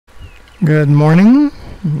Good morning,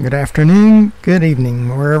 good afternoon, good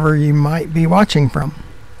evening, wherever you might be watching from.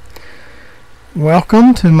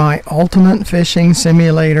 Welcome to my Ultimate Fishing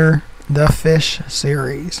Simulator, the Fish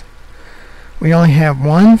series. We only have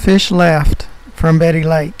one fish left from Betty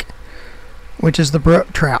Lake, which is the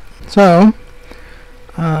brook trout. So,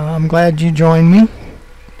 I'm glad you joined me,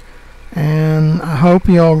 and I hope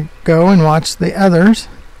you'll go and watch the others.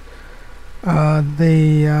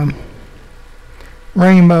 The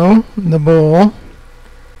rainbow, the bull,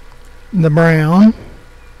 the brown,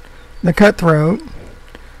 the cutthroat,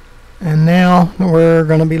 and now we're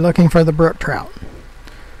going to be looking for the brook trout.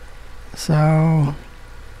 So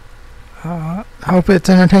hope it's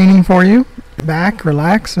entertaining for you. Back,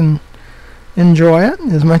 relax, and enjoy it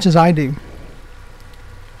as much as I do.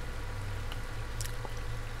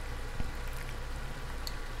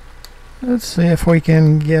 Let's see if we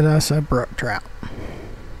can get us a brook trout.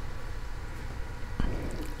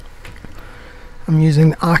 I'm using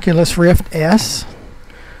the Oculus Rift S,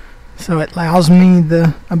 so it allows me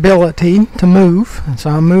the ability to move. And so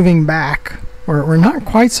I'm moving back, or we're not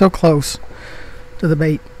quite so close to the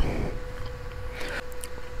bait.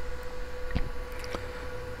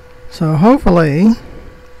 So hopefully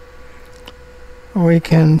we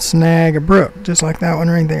can snag a brook, just like that one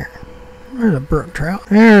right there. There's a brook trout.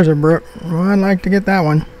 There's a brook. Well, I'd like to get that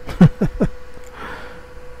one.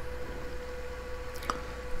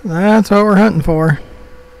 That's what we're hunting for.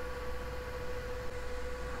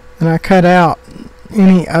 And I cut out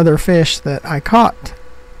any other fish that I caught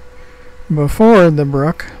before the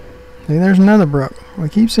brook. See, there's another brook. We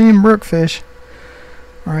keep seeing brook fish,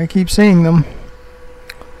 or I keep seeing them,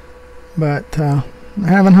 but I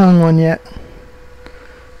haven't hung one yet.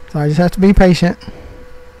 So I just have to be patient.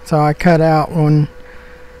 So I cut out when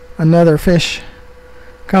another fish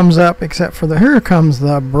comes up, except for here comes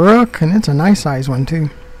the brook, and it's a nice size one too.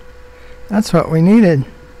 That's what we needed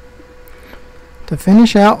to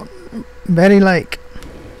finish out Betty Lake.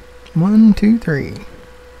 1, 2, 3.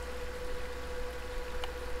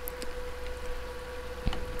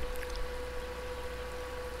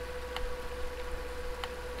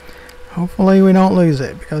 Hopefully we don't lose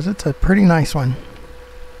it, because it's a pretty nice one.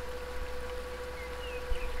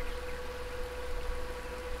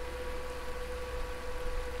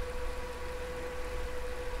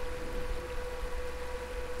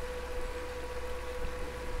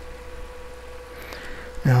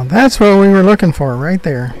 Now that's what we were looking for right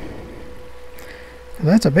there.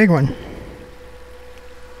 That's a big one.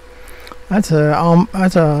 That's a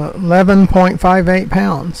 11.58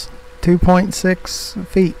 pounds, 2.6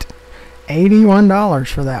 feet, $81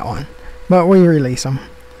 for that one. But we release them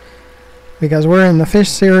because we're in the fish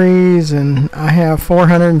series, and I have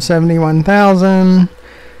 471,000,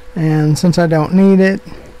 and since I don't need it,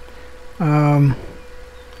 I'm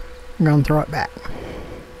gonna throw it back.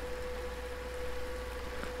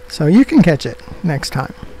 So you can catch it next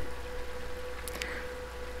time.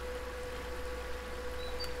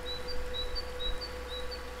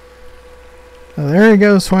 So there he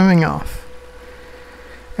goes swimming off.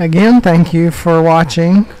 Again, thank you for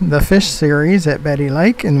watching the fish series at Betty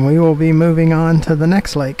Lake, and we will be moving on to the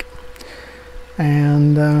next lake.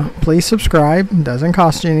 And please subscribe. It doesn't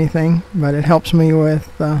cost you anything, but it helps me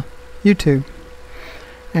with YouTube.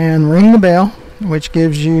 And ring the bell, which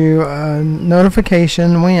gives you a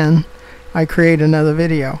notification when I create another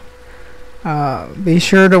video. Be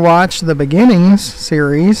sure to watch the beginnings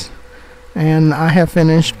series, and I have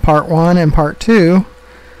finished part 1 and part 2,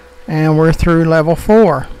 and we're through level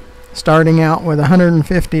 4, starting out with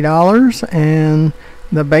 $150 and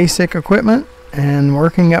the basic equipment and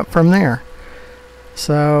working up from there.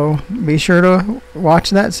 So be sure to watch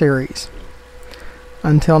that series.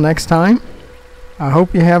 Until next time, I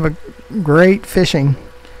hope you have a great fishing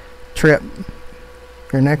trip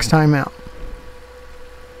your next time out.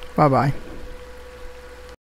 Bye-bye.